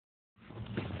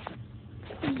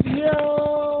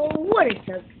What is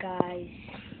up, guys?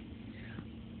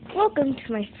 Welcome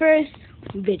to my first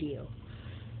video.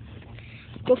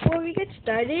 Before we get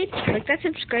started, click that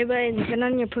subscribe button, turn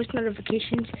on your post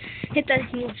notifications, hit that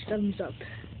huge thumbs up.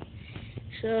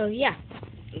 So yeah,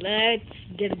 let's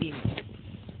get a beam.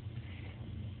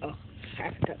 Oh,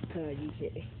 I forgot to use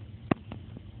it.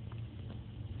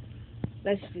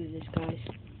 Let's do this, guys.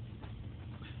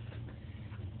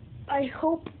 I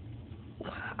hope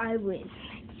I win,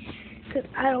 cause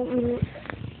I don't really.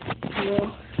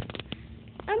 Well,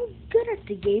 I'm good at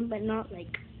the game, but not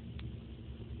like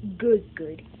good.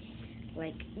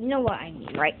 Like, you know what I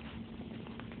mean, right?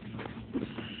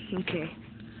 Okay,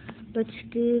 let's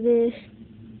do this.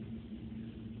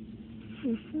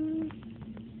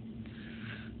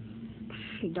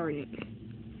 Darn it.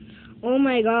 Oh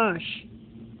my gosh.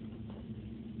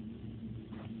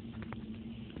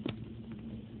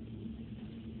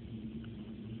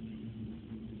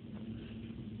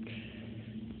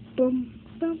 Boom,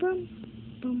 boom, boom,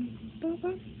 boom, boom, boom,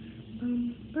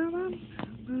 boom, boom, boom.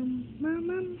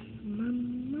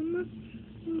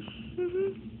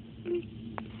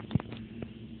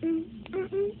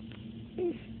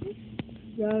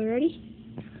 Y'all ready?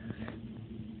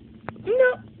 No.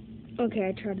 Okay,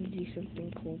 I tried to do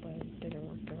something cool, but it didn't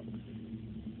work out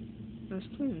as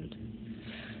planned.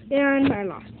 And I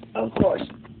lost, of course.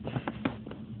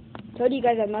 Told you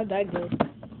guys I'm not that good.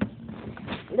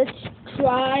 Let's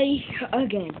try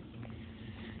again.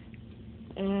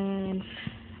 And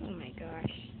oh my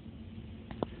gosh,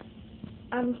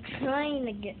 I'm trying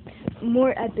to get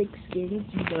more epic skins,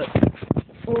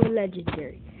 or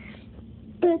legendary.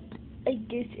 But I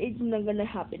guess it's not gonna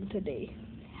happen today.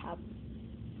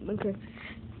 Okay,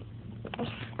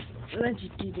 let's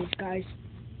just do this, guys.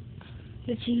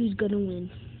 Let's see who's gonna win.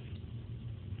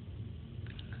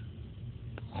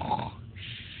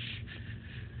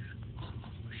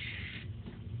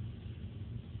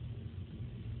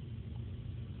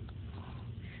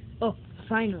 Oh,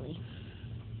 finally.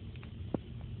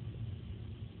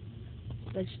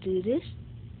 Let's do this.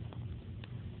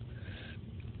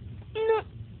 No.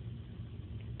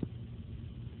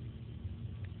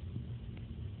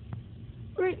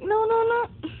 Right, no.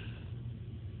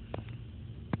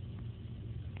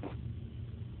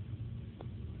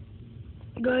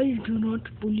 Guys, do not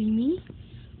bully me,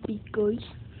 because...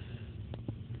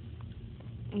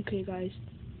 Okay, guys.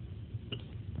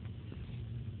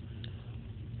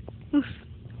 Oof,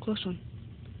 close one.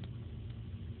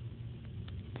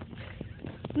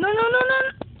 No.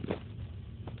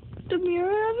 The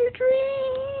mirror of your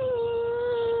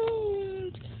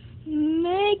dreams.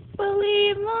 Make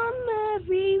believe I'm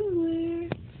everywhere.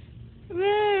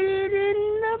 Read it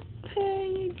in the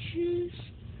pages.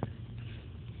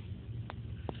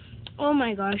 Oh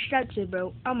my gosh, that's it,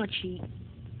 bro. I'm a cheat.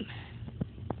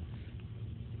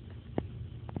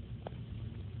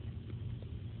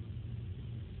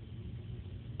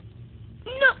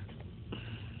 No!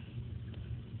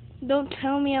 Don't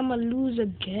tell me I'm gonna lose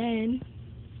again,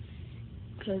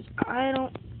 because I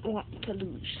don't want to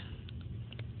lose.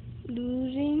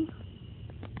 Losing?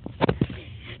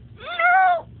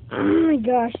 No! Oh my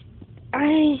gosh.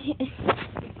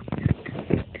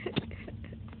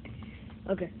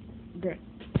 Okay, great.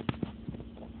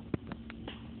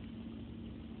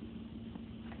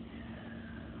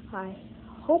 I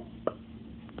hope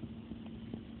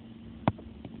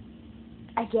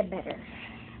I get better.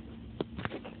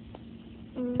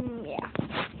 Yeah.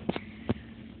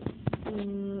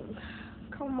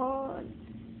 Come on.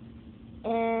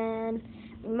 And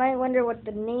you might wonder what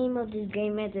the name of this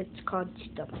game is. It's called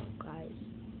Stuff, guys.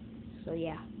 So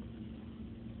yeah.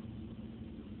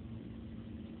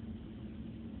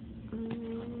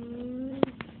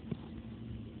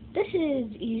 This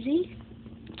is easy.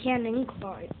 Cannon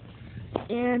card.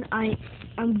 And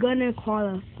I'm gonna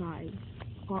qualify.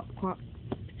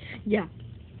 Yeah.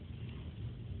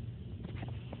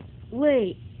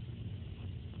 Wait.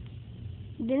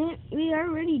 Didn't we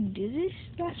already do this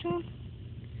last one?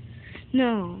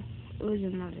 No, it was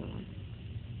another one.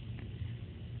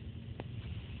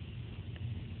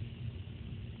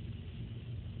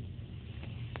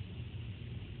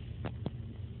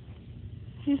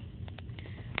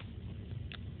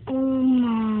 Oh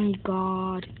my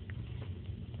god.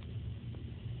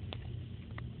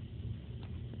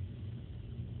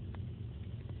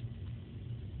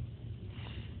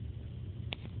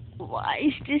 Why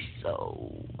is this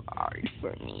so hard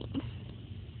for me?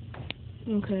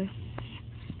 Okay.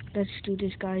 Let's do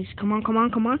this, guys. Come on.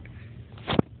 Okay.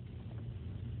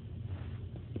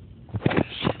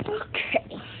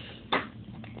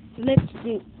 Let's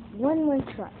do one more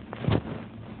try.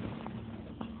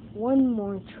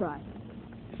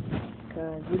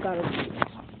 Because we gotta do this.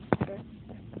 Okay?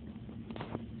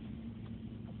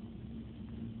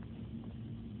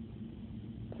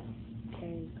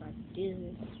 Okay, we gotta do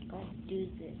this, gotta do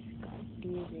this, gotta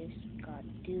do this, gotta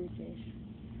do this.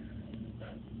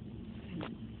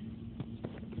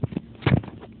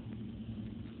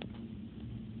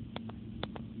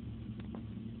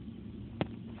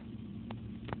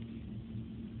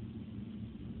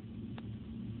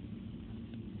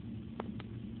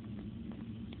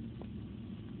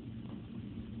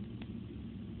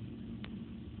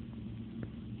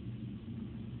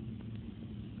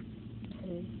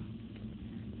 Okay,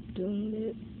 doing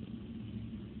it.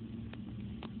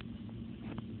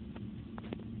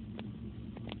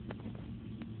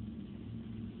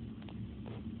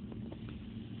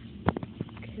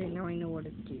 Okay, now I know what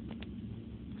to do.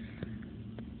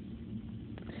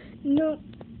 No.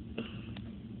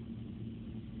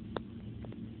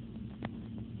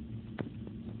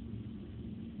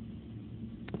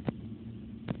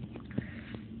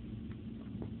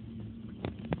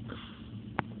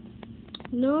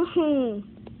 No.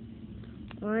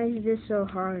 Why is this so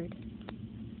hard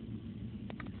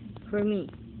for me?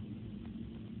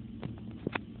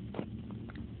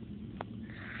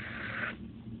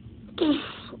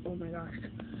 Oh my gosh.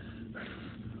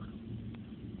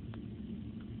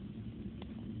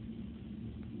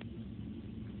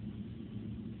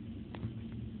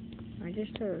 I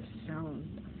just heard a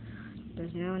sound.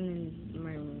 There's no one in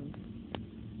my room.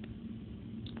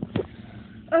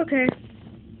 Okay.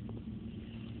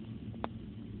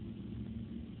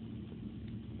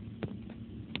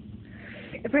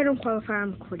 If I don't qualify,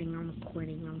 I'm quitting.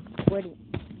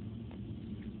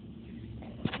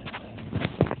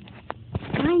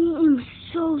 I am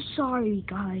so sorry,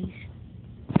 guys.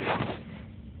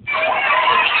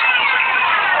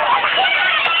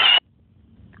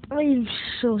 I am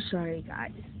so sorry,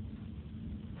 guys.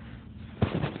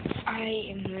 I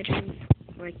am literally,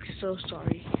 like, so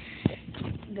sorry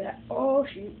that, oh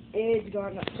shoot, it's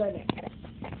gone upside down.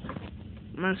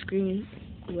 My screen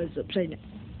was upside down.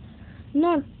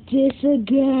 Not this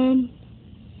again.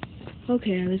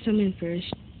 Okay, let's come in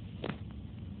first.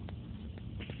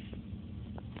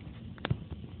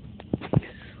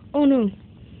 Oh no.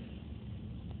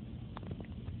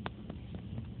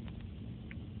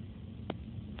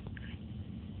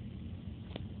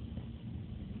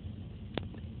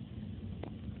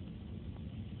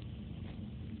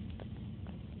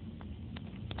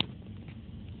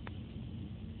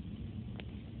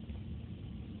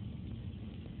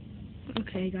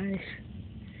 Okay, guys.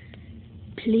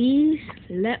 Please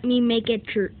let me make it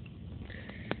through.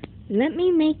 Let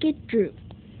me make it through.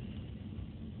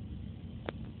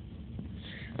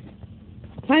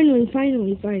 Finally.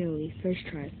 First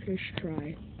try.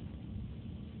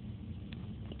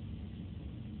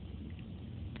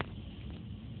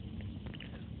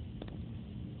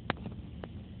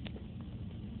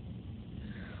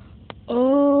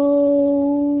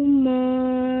 Oh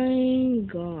my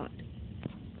god.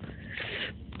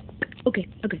 Okay.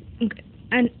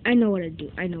 I know what to do.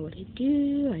 I know what to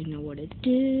do.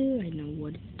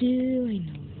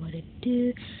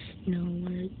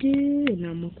 And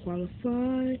I'm gonna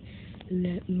qualify.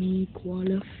 Let me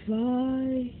qualify.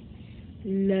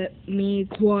 And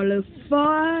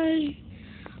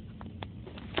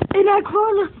I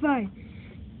qualified.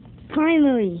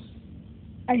 Finally.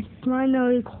 I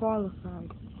finally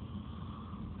qualified.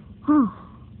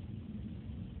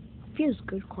 Feels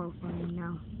good qualifying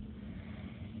now.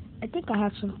 I think I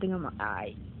have something on my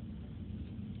eye.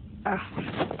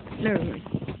 Never mind.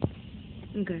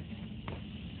 Okay.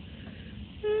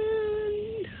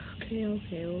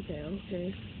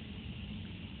 Okay.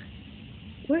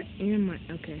 Where am I?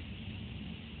 Okay.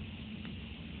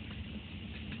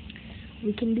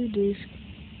 We can do this.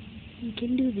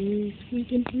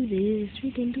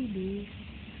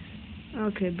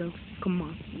 Okay, bro. Come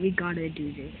on. We gotta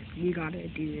do this.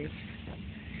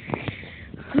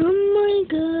 Oh my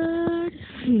god.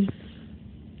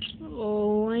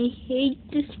 Oh, I hate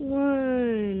this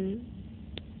one.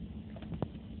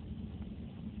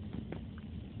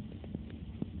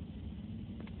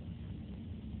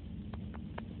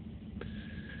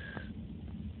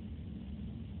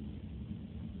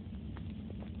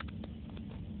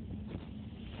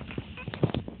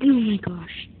 Oh my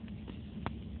gosh.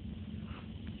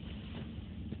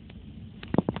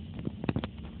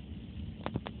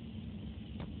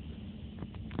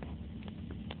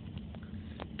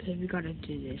 Okay, we gotta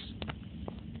do this.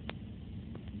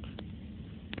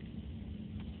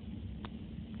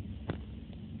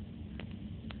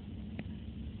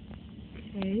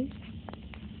 Okay.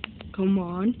 Come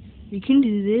on. We can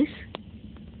do this.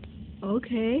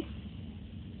 Okay.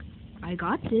 I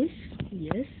got this.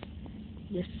 Yes.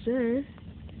 Yes, sir.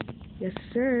 Yes,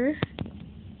 sir.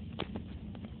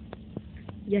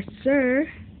 Yes, sir.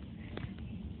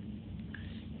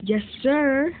 Yes,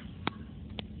 sir.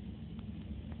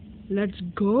 Let's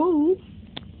go.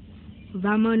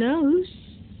 Vamonos.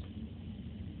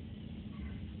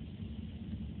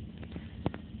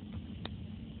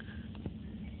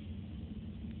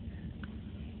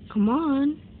 Come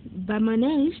on.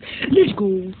 Vamonos. Let's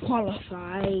go.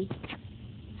 Qualify.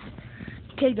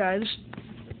 Okay, guys.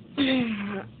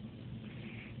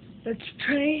 Let's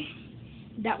pray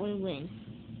that we win.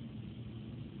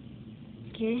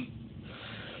 Okay?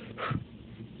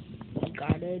 We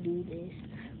gotta do this.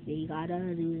 We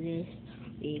gotta do this.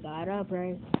 We gotta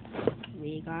pray.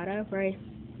 We gotta pray.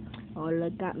 Oh,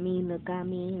 look at me, look at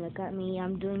me, look at me.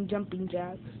 I'm doing jumping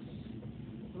jacks.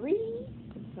 Really?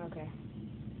 Okay.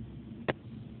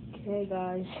 Okay,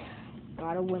 guys.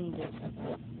 Gotta win this.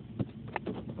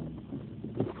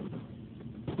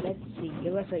 Let's see.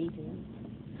 Give us a easy one.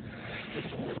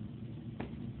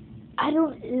 I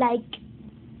don't like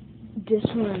this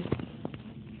one.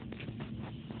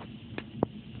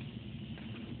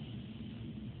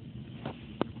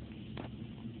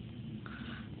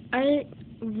 I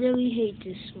really hate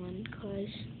this one because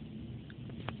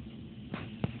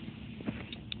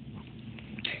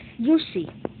you'll see.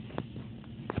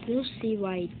 You'll see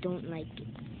why I don't like it.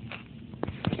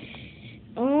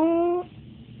 Oh,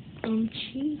 I'm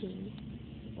cheating.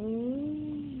 Oh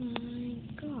my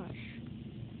gosh.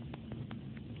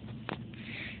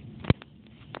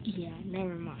 Yeah,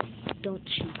 never mind. Don't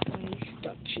cheat, guys.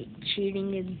 Don't cheat.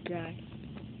 Cheating is bad.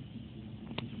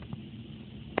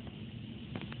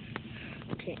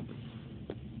 Okay.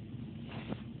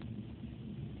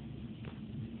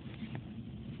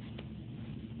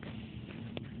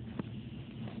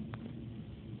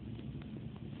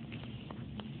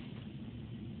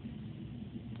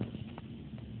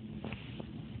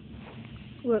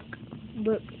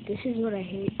 Look, this is what I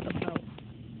hate about.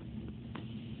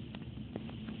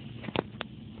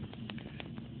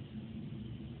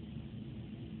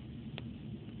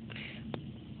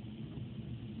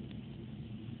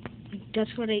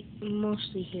 That's what I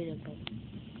mostly hate about.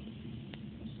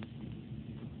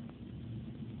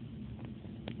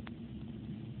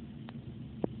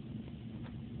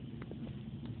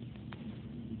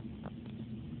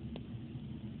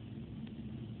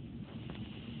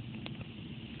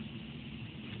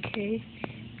 Okay,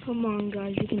 come on,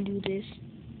 guys, you can do this.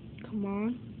 Come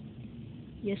on.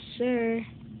 Yes, sir.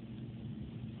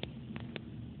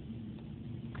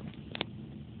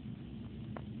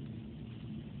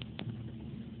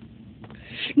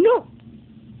 No!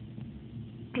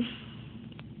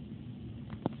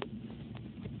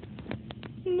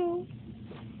 No.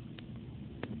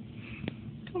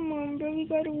 Come on, bro, we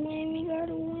gotta win, we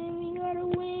gotta win, we gotta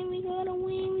win, we gotta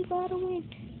win, we gotta win.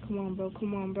 Come on, bro,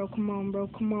 come on, bro, come on, bro,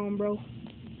 come on, bro.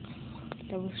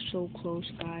 That was so close,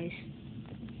 guys.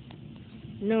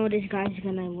 No, this guy's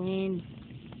gonna win.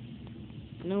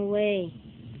 No way.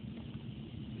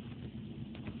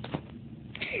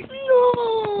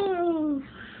 No!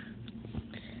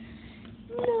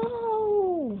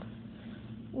 No!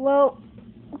 Well,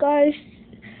 guys,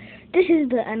 this is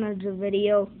the end of the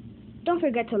video. Don't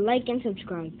forget to like and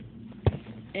subscribe.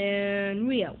 And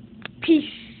we out. Peace.